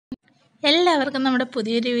എല്ലാവർക്കും നമ്മുടെ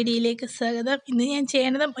പുതിയൊരു വീഡിയോയിലേക്ക് സ്വാഗതം. ഇന്ന് ഞാൻ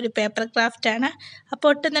ചെയ്യുന്നതും ഒരു പേപ്പർ ക്രാഫ്റ്റാണ്. അപ്പോൾ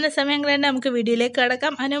ഒട്ടും തന്നെ സമയം കളയണ്ട, നമുക്ക് വീഡിയോയിലേക്ക്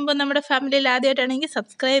കടക്കാം. അതിനു മുമ്പ് നമ്മുടെ ഫാമിലിയിൽ ആദ്യമായിട്ടാണെങ്കിൽ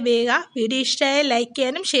സബ്സ്ക്രൈബ് ചെയ്യുക. വീഡിയോ ഇഷ്ടമായാൽ ലൈക്ക്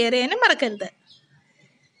ചെയ്യാനും ഷെയർ ചെയ്യാനും മറക്കരുത്.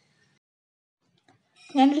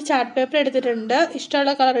 ഞാനൊരു ചാർട്ട് പേപ്പർ എടുത്തിട്ടുണ്ട്.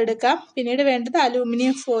 ഇഷ്ടമുള്ള കളർ എടുക്കാം. പിന്നീട് വേണ്ടത്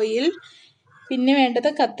അലൂമിനിയം ഫോയിൽ, പിന്നെ വേണ്ടത്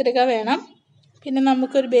കത്രിക വേണം. പിന്നെ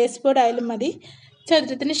നമുക്കൊരു ബേസ് ബോർഡ് ആയാലും മതി.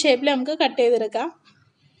 ചതുരത്തിൻ്റെ ഷേപ്പിൽ നമുക്ക് കട്ട് ചെയ്തെടുക്കാം.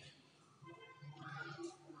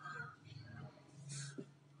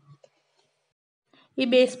 ഈ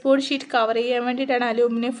ബേസ് ബോർഡ് ഷീറ്റ് കവർ ചെയ്യാൻ വേണ്ടിയിട്ടാണ്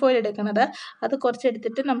അലൂമിനിയം ഫോയിൽ എടുക്കുന്നത്. അത്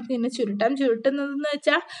കുറച്ചെടുത്തിട്ട് നമുക്ക് ഇന്ന് ചുരുട്ടാം. ചുരുട്ടുന്നതെന്ന്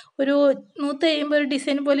വെച്ചാൽ ഒരു നൂത്ത് കഴിയുമ്പോൾ ഒരു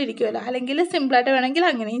ഡിസൈൻ പോലെ ഇരിക്കുമല്ലോ, അല്ലെങ്കിൽ സിമ്പിളായിട്ട് വേണമെങ്കിൽ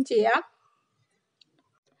അങ്ങനെയും ചെയ്യാം.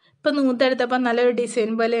 ഇപ്പം നൂത്തെടുത്തപ്പോൾ നല്ലൊരു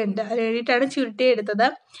ഡിസൈൻ പോലെ ഉണ്ട്. അതിന് വേണ്ടിയിട്ടാണ് ചുരുട്ടി എടുത്തത്.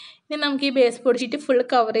 ഇനി നമുക്ക് ഈ base board sheet full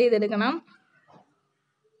cover ചെയ്തെടുക്കണം.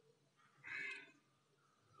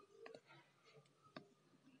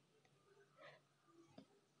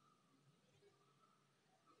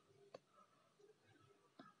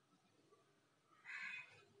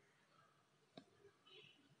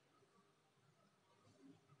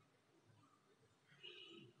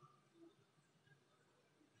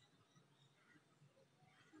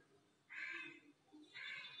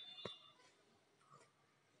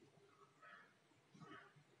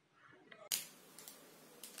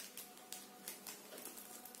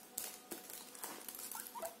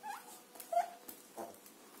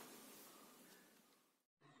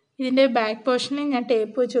 ഇതിൻ്റെ ബാക്ക് പോർഷനിൽ ഞാൻ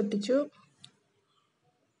ടേപ്പ് വെച്ച് ഒട്ടിച്ചു.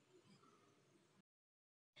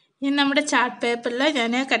 ഇനി നമ്മുടെ ചാർട്ട് പേപ്പറിൽ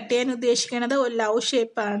ഞാൻ കട്ട് ചെയ്യാൻ ഉദ്ദേശിക്കുന്നത് ഒരു ലവ്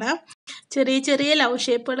ഷേപ്പാണ്. ചെറിയ ചെറിയ ലവ്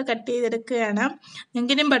ഷേപ്പുകൾ കട്ട് ചെയ്തെടുക്കുകയാണ്.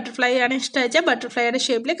 എങ്കിലും ബട്ടർഫ്ലൈ ആണ് ഇഷ്ടം വെച്ചാൽ ബട്ടർഫ്ലൈയുടെ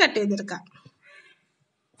ഷേപ്പിൽ കട്ട് ചെയ്തെടുക്കാം.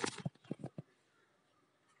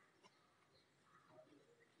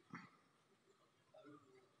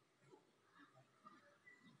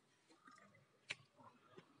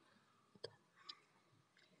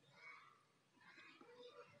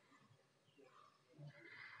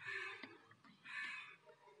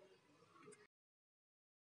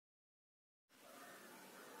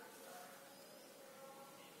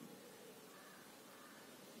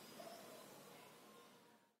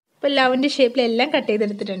 ഇപ്പോൾ ലവിൻ്റെ ഷേപ്പിലെല്ലാം കട്ട്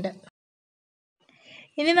ചെയ്തെടുത്തിട്ടുണ്ട്.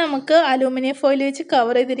 ഇനി നമുക്ക് അലൂമിനിയം ഫോയിൽ വെച്ച്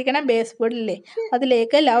കവർ ചെയ്തിരിക്കണ ബേസ് ബോർഡില്ലേ,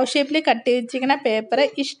 അതിലേക്ക് ലവ് ഷേപ്പിൽ കട്ട് ചെയ്തിരിക്കണ പേപ്പർ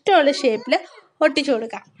ഇഷ്ടമുള്ള ഷേപ്പിൽ ഒട്ടിച്ചു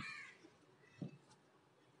കൊടുക്കാം.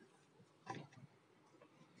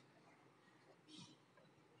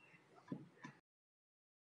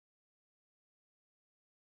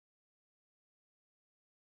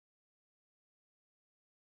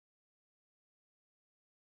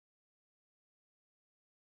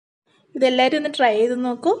 ഇതെല്ലാവരും ഒന്ന് ട്രൈ ചെയ്ത്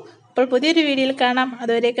നോക്കൂ. അപ്പോൾ പുതിയൊരു വീഡിയോയിൽ കാണാം.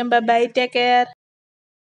 അതുവരേക്കും ബൈ, ടേക്ക് കെയർ.